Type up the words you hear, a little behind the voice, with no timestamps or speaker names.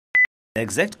The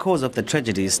exact cause of the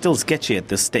tragedy is still sketchy at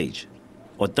this stage.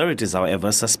 Authorities,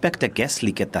 however, suspect a gas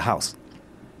leak at the house.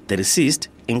 The deceased,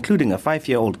 including a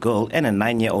 5-year-old girl and a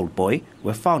 9-year-old boy,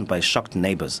 were found by shocked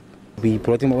neighbors. We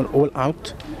brought them all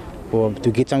out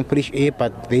to get some fresh air,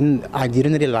 but then I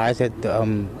didn't realize that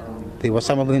there was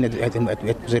some of them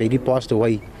that was already passed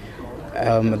away.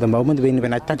 The moment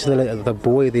when I touched the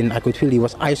boy, then I could feel he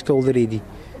was ice cold already,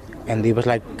 and there was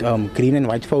like green and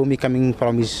white foam coming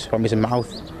from his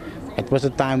mouth. It was the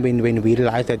time when we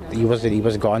realized that he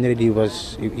was gone already,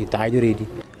 he died already.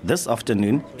 This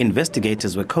afternoon,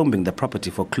 investigators were combing the property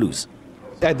for clues.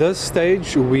 At this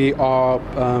stage, we are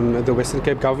the Western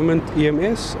Cape Government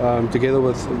EMS, together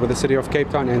with the City of Cape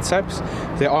Town and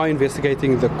SABC. They are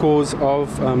investigating the cause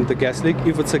of the gas leak,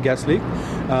 if it's a gas leak.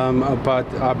 But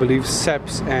I believe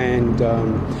SABC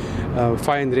and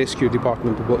Fire and Rescue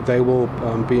Department, they will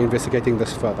be investigating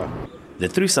this further. The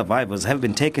 3 survivors have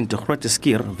been taken to Groote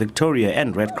Victoria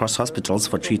and Red Cross hospitals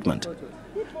for treatment.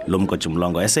 Lumko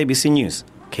Chumlongo, SABC News,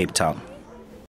 Cape Town.